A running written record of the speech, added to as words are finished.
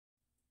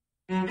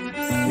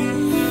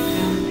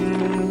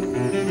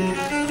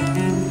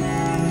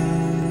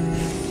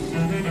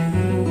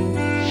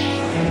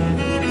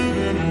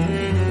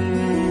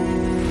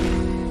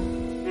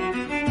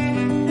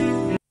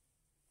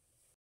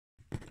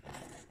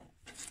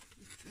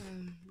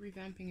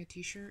revamping a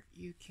t-shirt,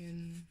 you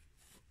can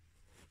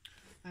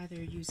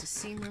either use a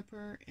seam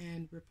ripper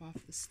and rip off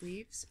the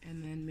sleeves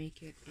and then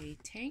make it a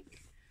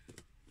tank,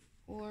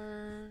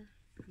 or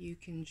you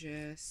can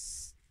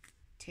just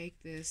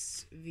take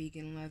this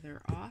vegan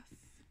leather off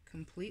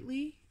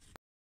completely.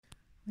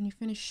 When you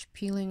finish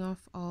peeling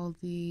off all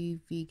the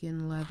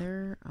vegan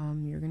leather,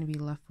 you're going to be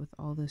left with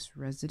all this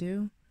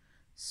residue.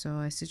 So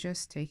I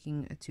suggest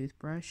taking a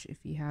toothbrush. If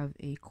you have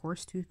a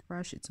coarse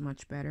toothbrush, it's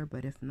much better,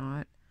 but if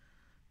not,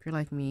 if you're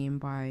like me and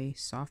buy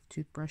soft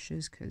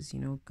toothbrushes, because, you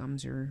know,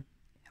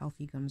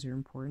 healthy gums are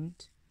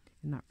important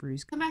and not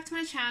bruised. Come back to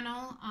my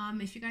channel.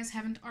 If you guys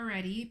haven't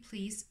already,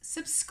 please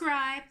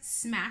subscribe,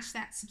 smash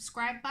that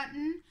subscribe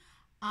button,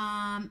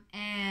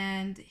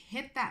 and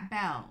hit that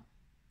bell.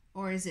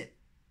 Or is it,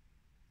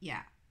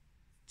 yeah,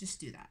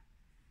 just do that.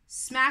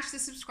 Smash the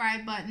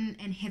subscribe button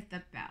and hit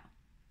the bell.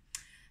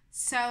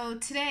 So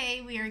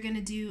today we are going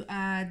to do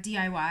a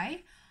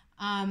DIY.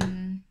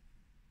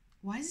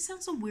 Why does it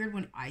sound so weird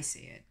when I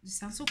say it? It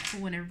sounds so cool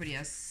when everybody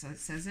else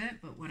says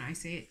it, but when I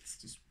say it, it's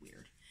just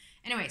weird.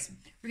 Anyways,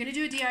 we're going to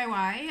do a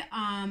DIY.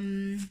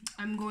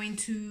 I'm going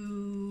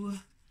to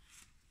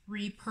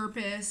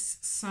repurpose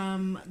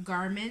some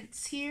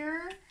garments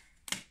here.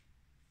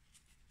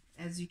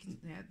 As you can,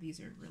 yeah,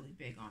 these are really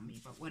big on me,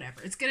 but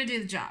whatever. It's going to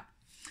do the job.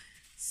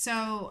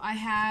 So I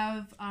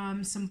have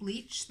some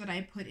bleach that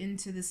I put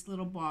into this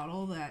little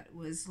bottle that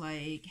was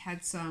like,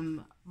 had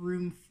some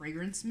room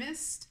fragrance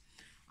mist.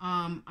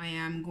 I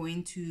am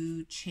going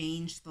to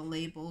change the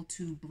label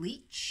to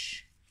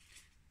bleach.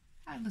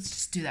 Let's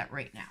just do that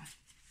right now.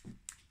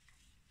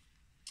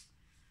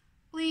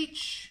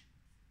 Bleach.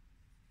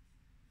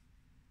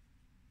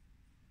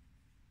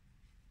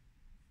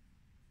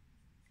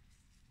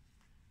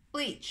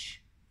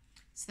 Bleach.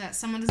 So that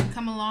someone doesn't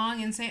come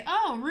along and say,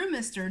 oh, room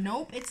mister.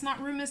 Nope, it's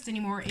not room mist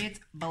anymore. It's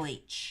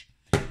bleach.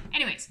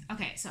 Anyways,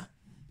 okay, so,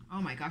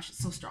 oh my gosh, it's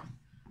so strong.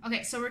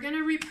 Okay, so we're going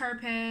to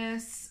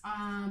repurpose,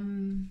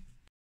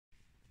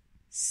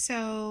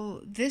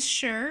 so this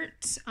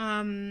shirt,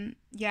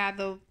 yeah,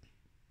 the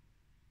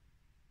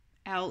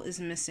L is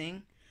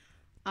missing.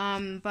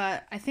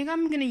 But I think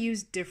I'm going to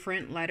use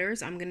different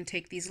letters. I'm going to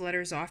take these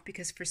letters off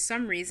because for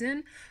some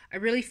reason, I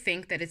really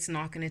think that it's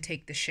not going to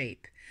take the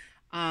shape.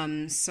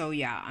 So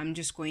yeah, I'm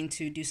just going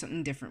to do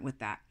something different with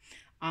that.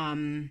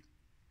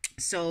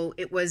 So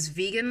it was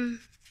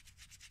vegan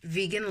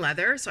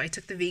leather. So I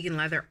took the vegan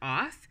leather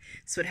off.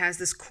 So it has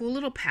this cool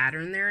little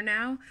pattern there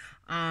now.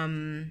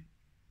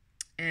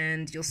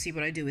 And you'll see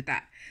what I do with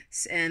that.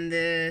 And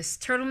this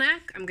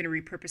turtleneck, I'm going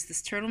to repurpose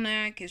this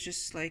turtleneck. It's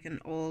just like an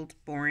old,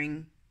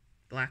 boring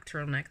black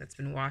turtleneck that's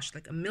been washed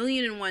like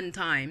 1,000,001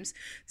 times.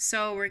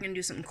 So we're going to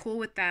do something cool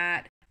with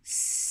that.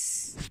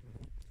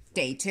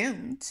 Stay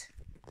tuned.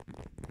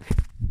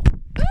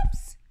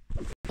 Oops.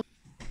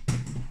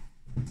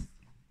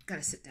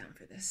 Gotta sit down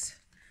for this.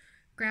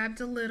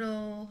 Grabbed a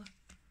little,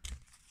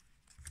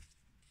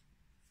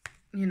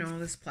 you know,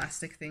 this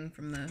plastic thing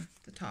from the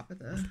top of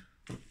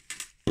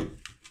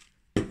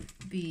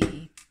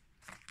the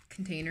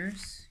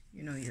containers,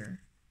 you know, your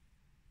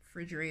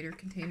refrigerator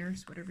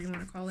containers, whatever you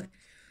want to call it,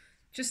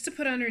 just to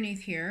put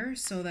underneath here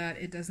so that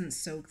it doesn't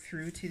soak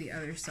through to the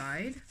other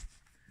side.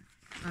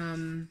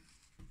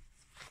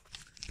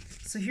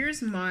 So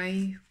here's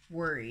my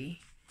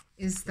worry,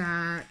 is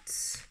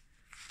that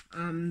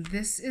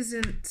this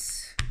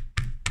isn't,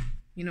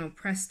 you know,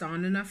 pressed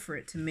on enough for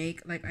it to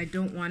make, like, I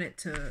don't want it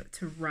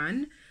to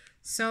run.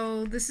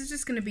 So this is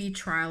just going to be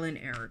trial and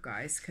error,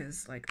 guys,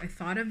 because, like, I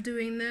thought of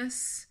doing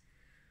this,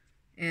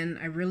 and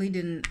I really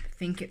didn't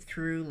think it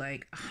through,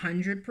 like,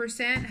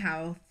 100%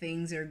 how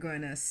things are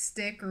going to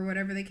stick or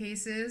whatever the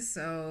case is.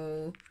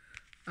 So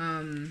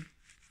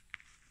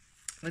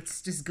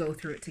let's just go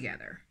through it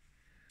together.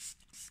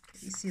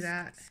 You see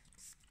that?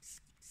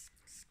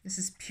 This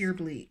is pure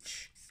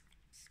bleach.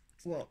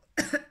 Well,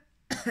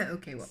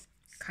 okay, well,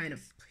 kind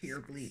of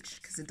pure bleach,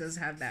 because it does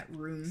have that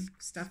room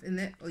stuff in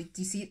it. Oh, do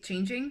you see it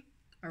changing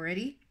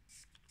already?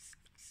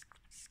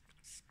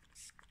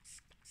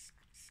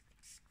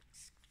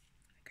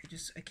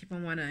 I keep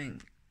on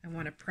wanting, I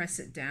want to press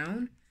it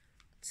down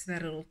so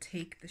that it'll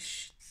take the,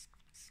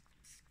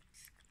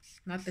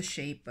 not the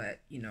shape,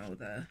 but, you know,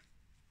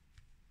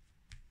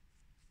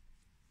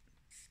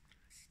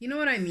 you know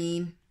what I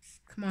mean.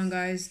 Come on,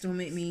 guys, don't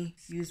make me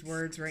use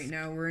words right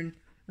now. We're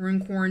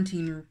in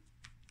quarantine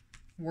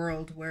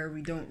world where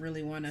we don't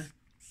really want to,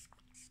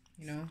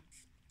 you know.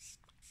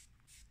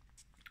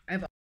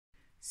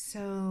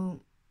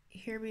 So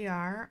here we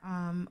are.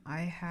 I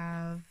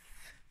have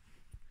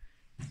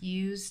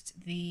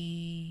used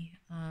the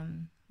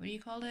what do you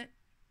call it?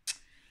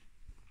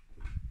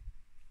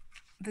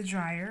 The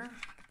dryer,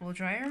 the blow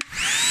dryer. And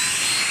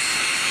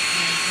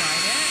I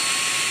dried it.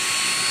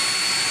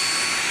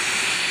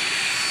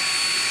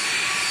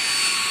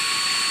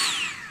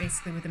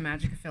 Basically with the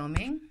magic of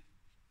filming.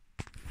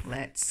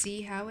 Let's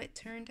see how it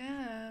turned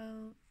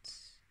out.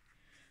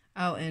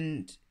 Oh,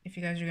 and if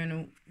you guys are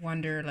gonna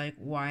wonder like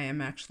why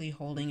I'm actually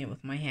holding it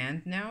with my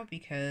hand now,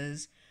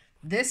 because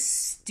this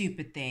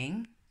stupid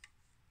thing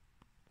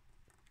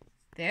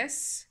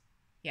this,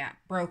 yeah,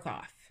 broke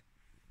off.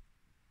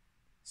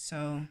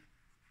 So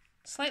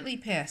slightly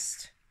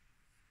pissed.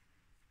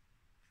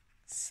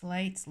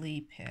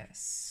 Slightly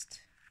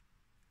pissed.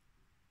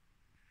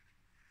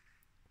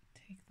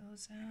 Take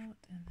those out,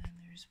 and then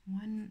there's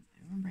one. I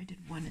remember I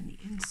did one in the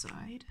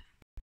inside.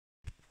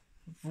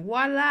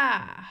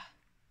 Voila!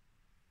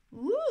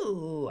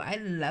 Ooh, I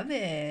love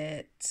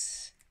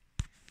it.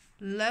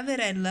 Love it,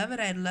 I love it,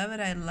 I love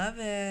it, I love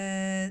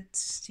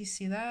it. Do you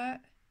see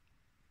that?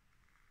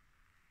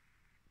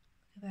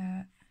 Look at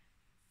that.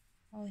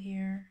 All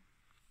here.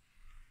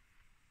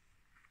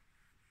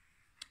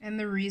 And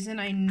the reason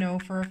I know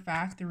for a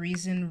fact, the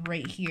reason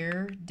right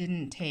here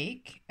didn't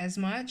take as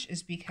much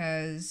is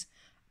because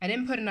I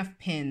didn't put enough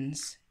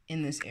pins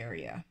in this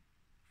area.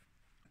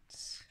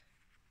 So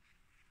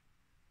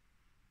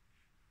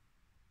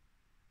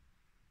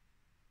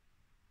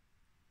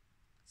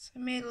I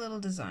made a little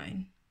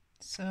design.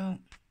 So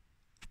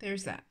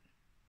there's that.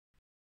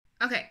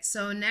 Okay,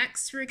 so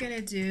next we're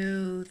gonna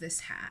do this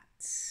hat.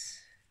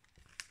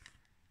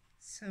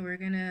 So we're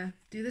gonna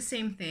do the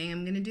same thing.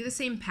 I'm gonna do the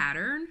same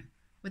pattern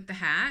with the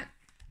hat,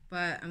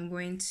 but I'm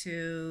going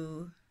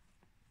to,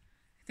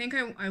 I think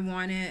I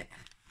want it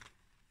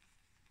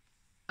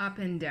up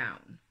and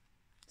down.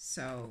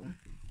 So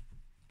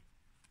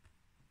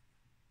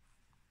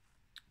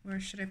where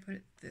should I put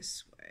it?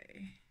 This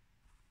way?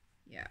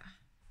 Yeah,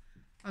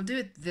 I'll do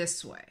it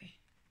this way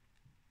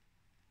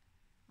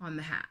on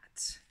the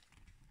hat.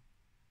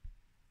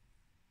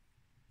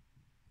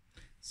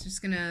 So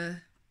just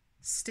gonna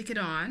stick it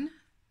on.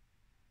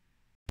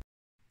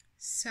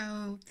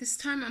 So this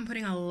time I'm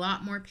putting a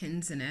lot more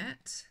pins in it.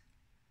 As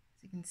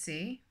you can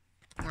see,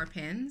 more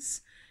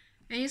pins.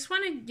 And you just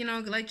want to, you know,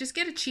 like just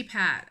get a cheap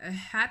hat. A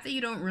hat that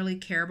you don't really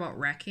care about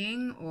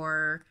wrecking,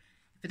 or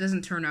if it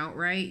doesn't turn out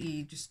right,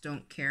 you just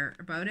don't care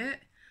about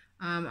it.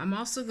 I'm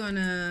also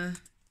gonna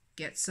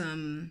get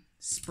some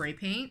spray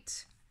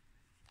paint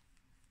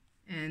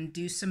and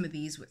do some of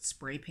these with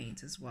spray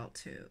paint as well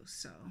too.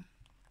 So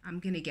I'm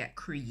gonna get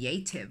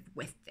creative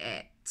with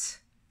it.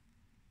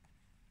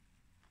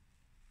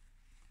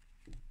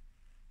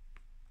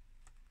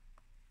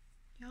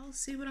 Y'all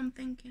see what I'm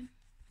thinking?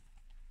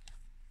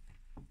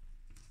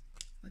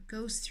 What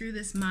goes through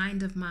this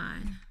mind of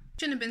mine?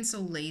 Shouldn't have been so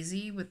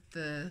lazy with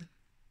the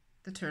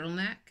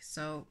turtleneck.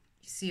 So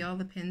you see all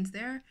the pins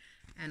there,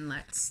 and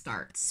let's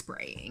start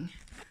spraying.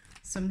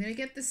 So I'm gonna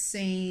get the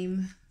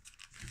same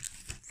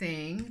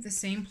thing, the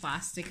same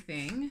plastic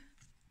thing,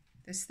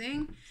 this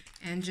thing,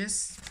 and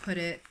just put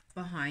it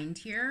behind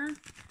here,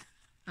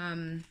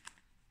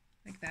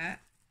 like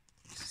that.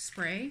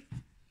 Spray.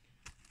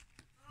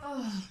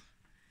 Oh.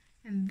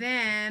 And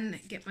then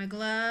get my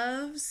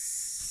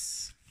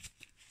gloves.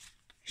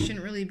 I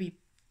shouldn't really be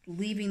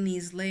leaving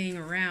these laying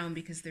around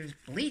because there's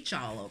bleach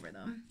all over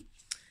them.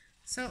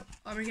 So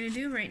all we're gonna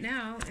do right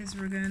now is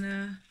we're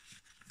gonna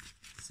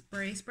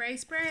spray, spray,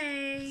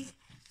 spray.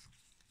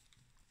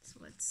 So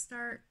let's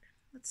start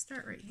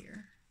right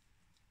here.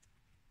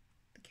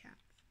 The cap.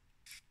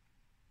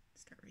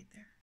 Start right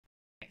there.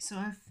 Okay, so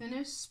I've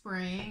finished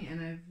spraying and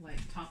I've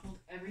like toppled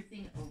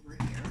everything over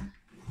here.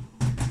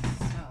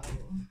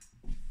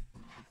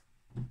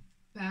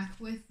 Back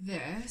with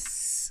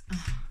this.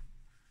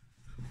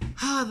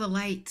 Oh, the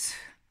light.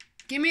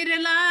 Give me the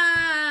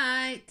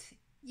light.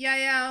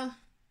 Yeah.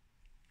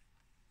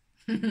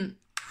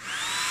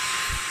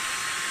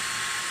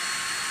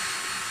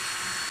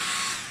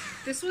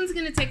 This one's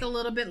going to take a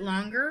little bit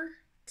longer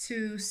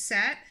to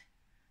set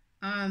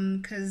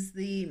because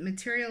the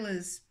material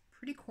is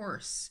pretty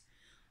coarse.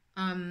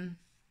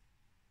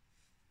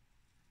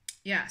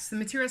 Yes, the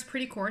material is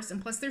pretty coarse,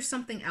 and plus there's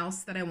something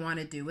else that I want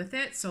to do with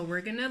it. So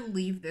we're going to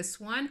leave this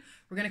one.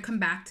 We're going to come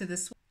back to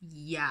this one.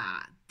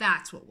 Yeah,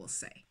 that's what we'll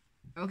say.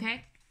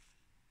 Okay?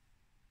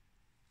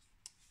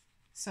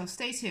 So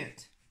stay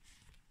tuned.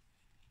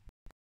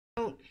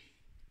 So,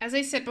 as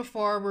I said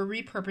before, we're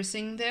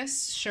repurposing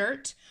this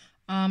shirt.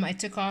 I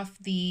took off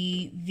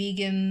the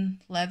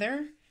vegan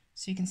leather,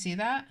 so you can see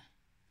that.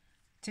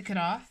 Took it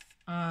off.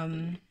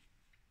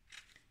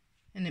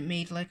 And it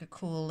made like a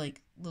cool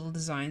like little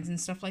designs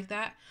and stuff like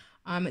that.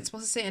 It's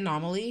supposed to say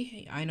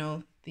anomaly. I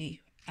know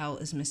the L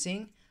is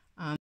missing.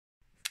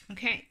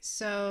 Okay,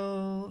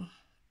 so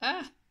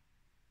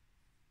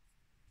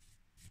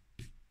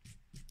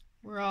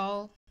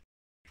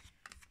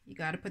you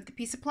gotta put the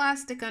piece of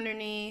plastic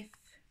underneath.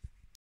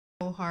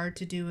 So hard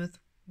to do with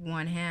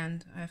one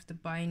hand. I have to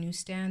buy a new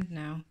stand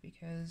now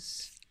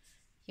because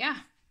yeah.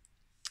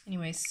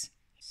 Anyways,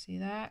 see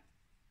that?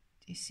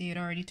 Do you see it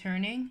already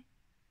turning?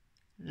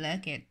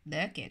 Look it.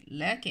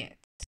 You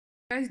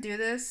guys do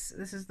this.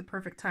 This is the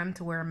perfect time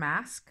to wear a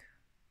mask.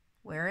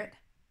 Wear it.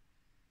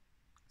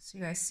 So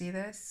you guys see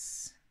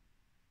this?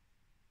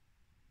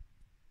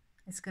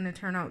 It's going to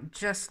turn out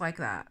just like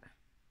that.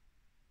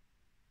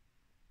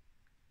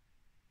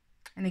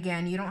 And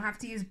again, you don't have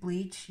to use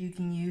bleach. You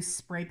can use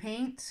spray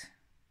paint.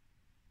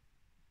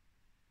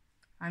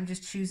 I'm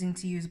just choosing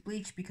to use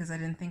bleach because I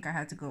didn't think I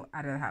had to go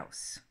out of the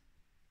house.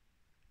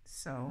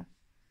 So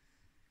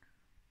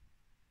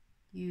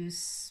Use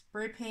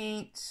spray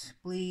paint,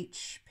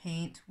 bleach,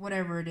 paint,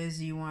 whatever it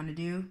is you want to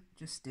do,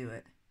 just do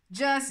it.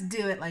 Just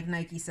do it, like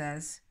Nike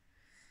says.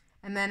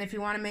 And then if you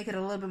want to make it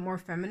a little bit more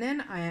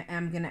feminine, I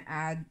am going to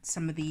add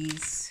some of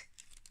these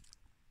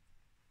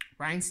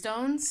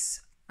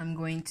rhinestones. I'm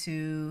going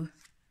to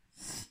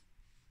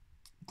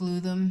glue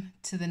them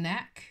to the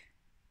neck.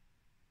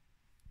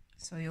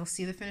 So you'll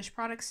see the finished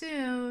product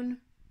soon.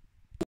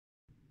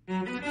 So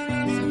guys,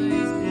 as you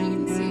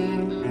can see,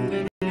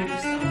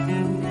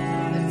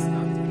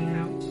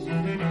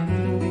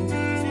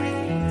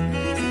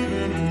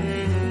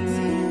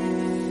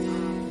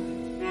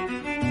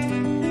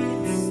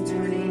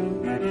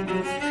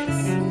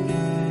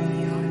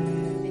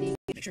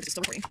 make sure it's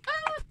still recording.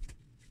 Ah!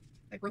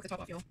 I broke the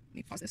top off, y'all. Let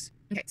me pause this.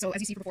 Okay, so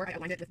as you see before, I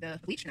outlined it with the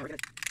bleach. Now we're gonna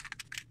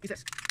use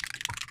this.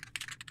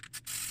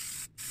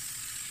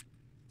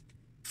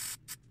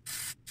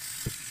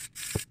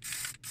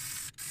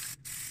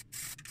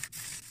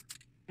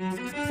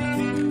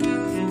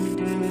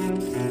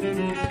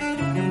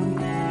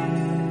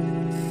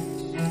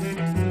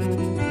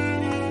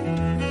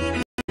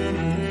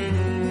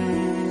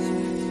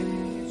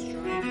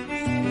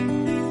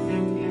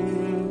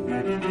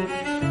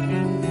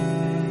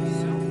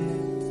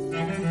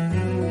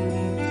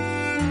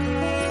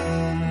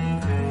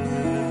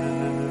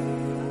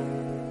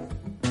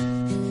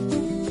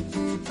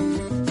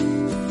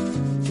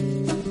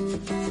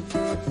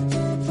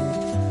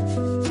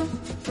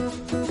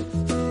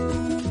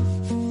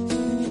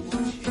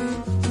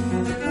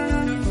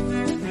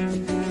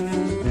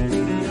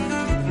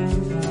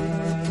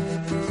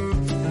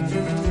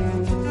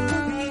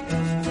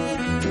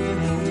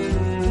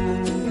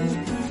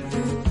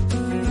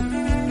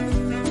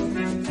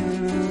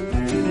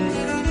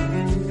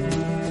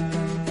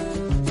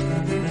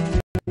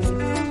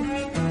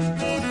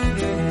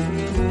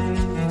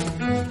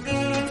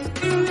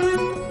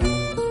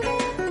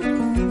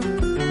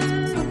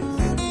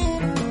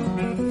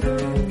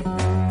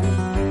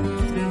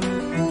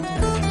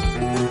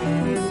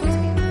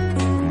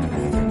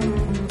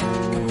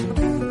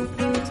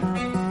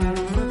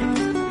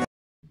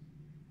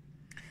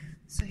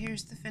 So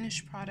here's the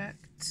finished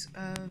product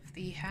of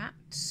the hat.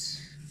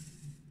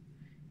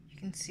 You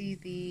can see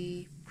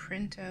the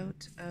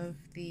printout of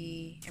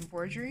the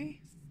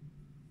embroidery.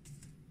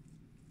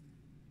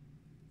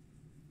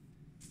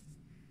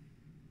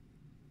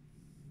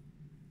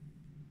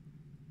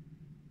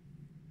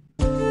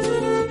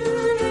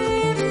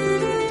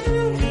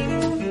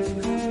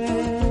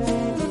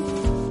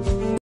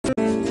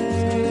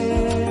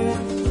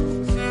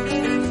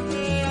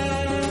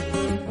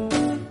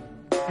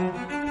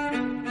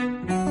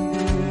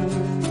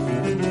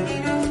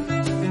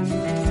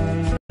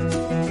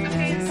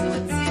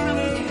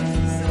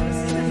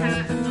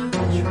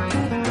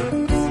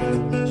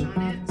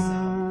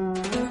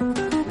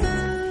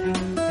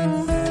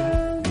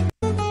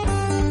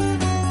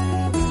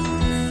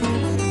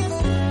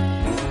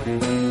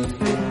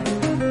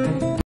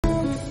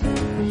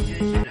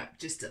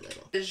 Just a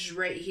little. Is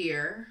right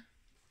here,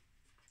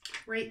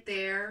 right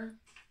there.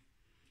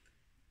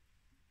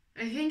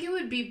 I think it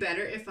would be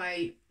better if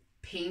I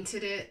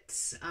painted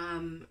it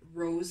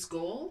rose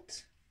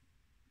gold.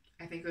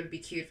 I think it would be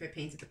cute if I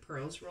painted the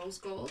pearls rose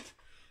gold.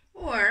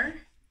 Or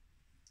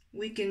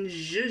we can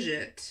zhuzh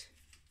it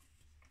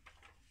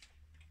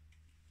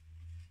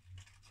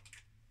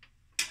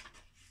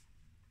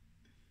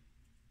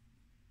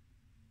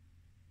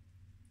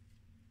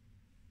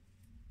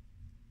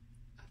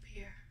up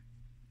here.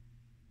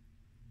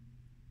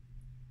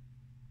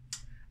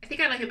 I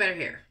think I like it better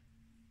here.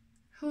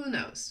 Who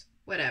knows?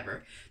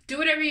 Whatever. Do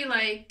whatever you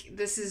like.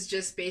 This is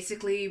just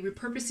basically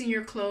repurposing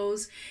your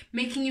clothes,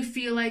 making you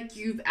feel like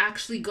you've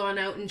actually gone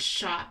out and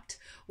shopped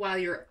while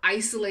you're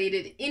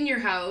isolated in your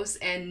house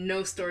and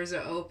no stores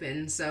are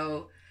open.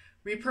 So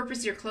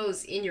repurpose your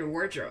clothes in your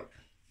wardrobe.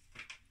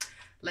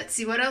 Let's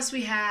see what else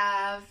we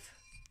have.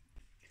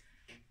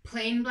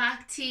 Plain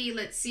black tea.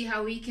 Let's see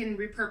how we can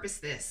repurpose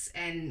this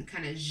and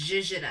kind of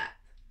zhuzh it up.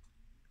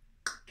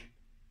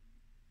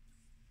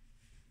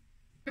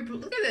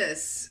 Look at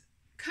this.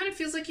 Kind of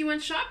feels like you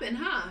went shopping,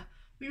 huh?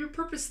 We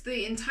repurposed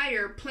the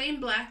entire plain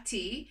black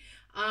tea.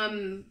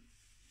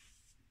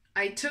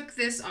 I took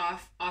this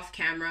off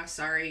camera.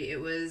 Sorry, it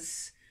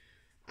was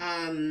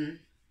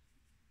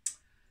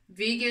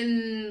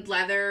vegan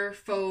leather,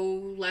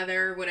 faux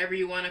leather, whatever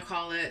you want to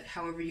call it,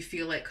 however you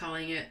feel like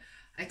calling it.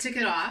 I took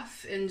it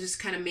off and just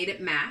kind of made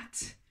it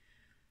matte.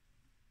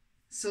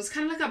 So it's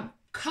kind of like a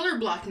color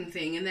blocking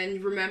thing. And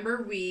then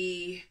remember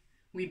we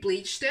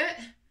bleached it.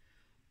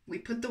 We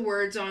put the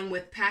words on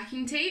with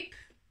packing tape.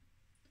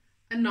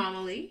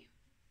 Anomaly.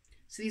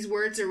 So these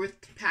words are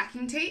with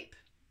packing tape.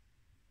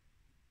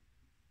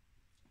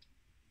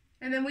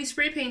 And then we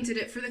spray painted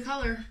it for the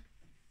color.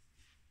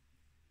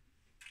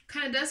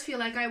 Kind of does feel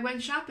like I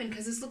went shopping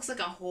because this looks like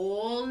a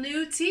whole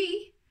new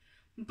tea.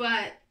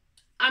 But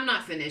I'm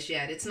not finished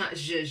yet. It's not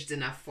zhuzhed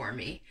enough for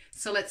me.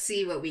 So let's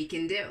see what we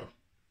can do.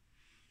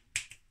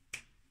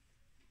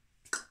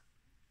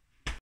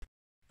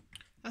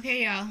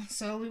 Okay, y'all,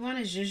 so we want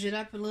to zhuzh it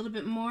up a little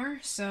bit more,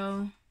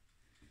 so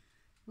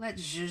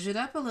let's zhuzh it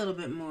up a little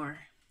bit more.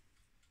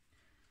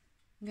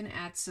 I'm going to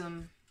add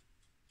some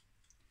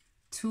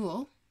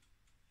tulle,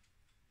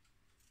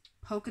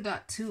 polka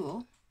dot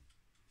tulle,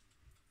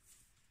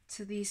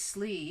 to these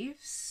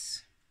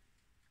sleeves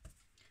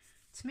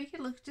to make it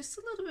look just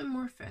a little bit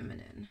more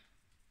feminine.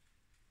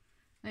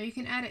 Now you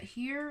can add it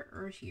here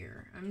or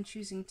here. I'm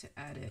choosing to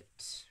add it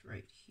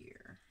right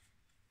here.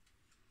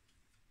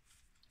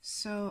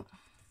 So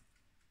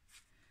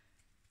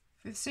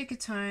for the sake of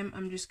time,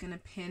 I'm just going to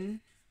pin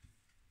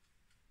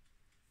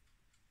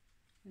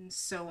and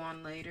sew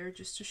on later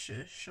just to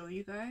show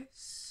you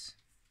guys.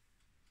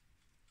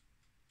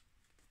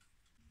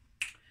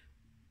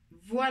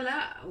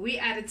 Voila! We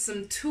added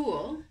some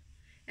tulle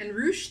and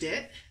ruched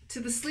it to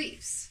the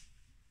sleeves.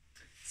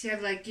 So you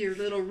have like your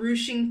little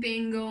ruching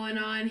thing going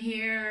on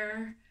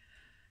here,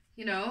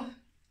 you know,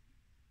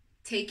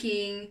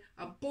 taking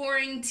a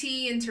boring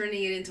tee and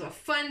turning it into a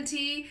fun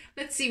tee.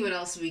 Let's see what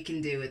else we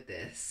can do with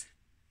this.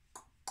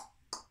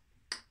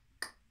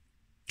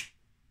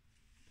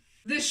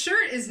 This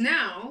shirt is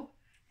now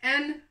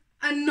an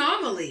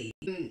anomaly.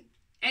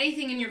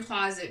 Anything in your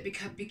closet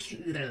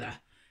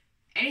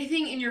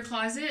anything in your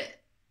closet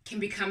can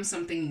become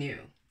something new.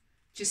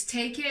 Just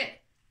take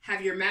it,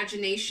 have your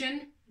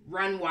imagination,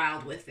 run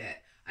wild with it.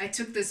 I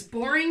took this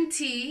boring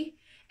tee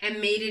and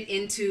made it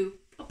into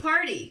a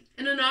party,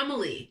 an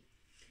anomaly.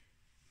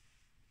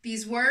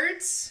 These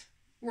words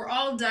were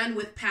all done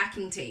with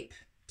packing tape.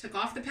 Took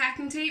off the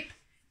packing tape,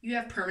 you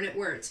have permanent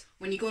words.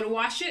 When you go to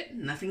wash it,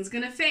 nothing's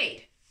gonna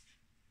fade.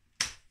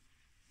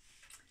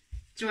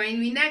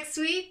 Join me next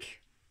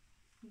week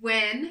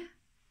when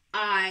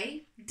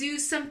I do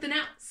something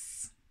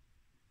else.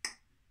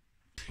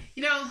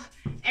 You know,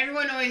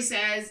 everyone always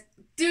says,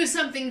 do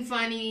something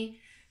funny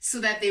so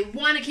that they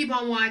want to keep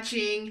on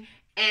watching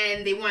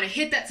and they want to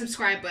hit that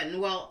subscribe button.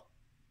 Well,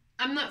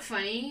 I'm not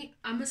funny.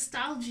 I'm a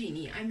style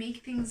genie. I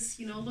make things,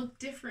 you know, look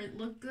different,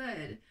 look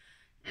good,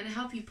 and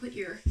help you put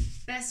your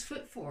best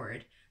foot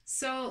forward.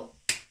 So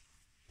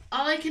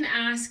all I can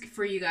ask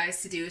for you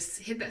guys to do is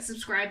hit that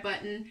subscribe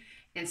button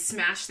and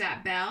smash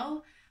that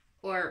bell,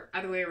 or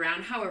other way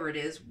around, however it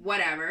is,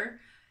 whatever.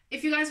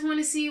 If you guys want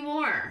to see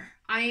more,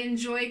 I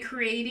enjoy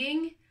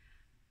creating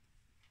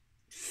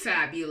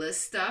fabulous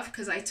stuff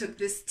because I took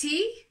this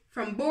tee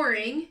from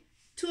boring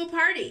to a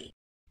party.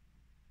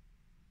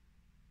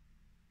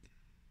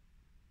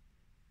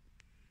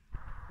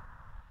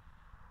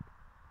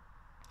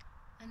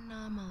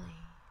 Anomaly.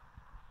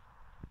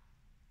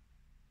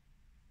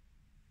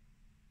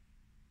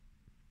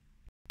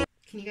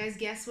 Can you guys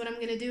guess what I'm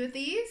going to do with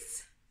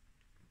these?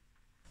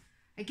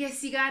 I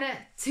guess you gotta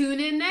tune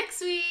in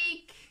next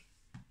week.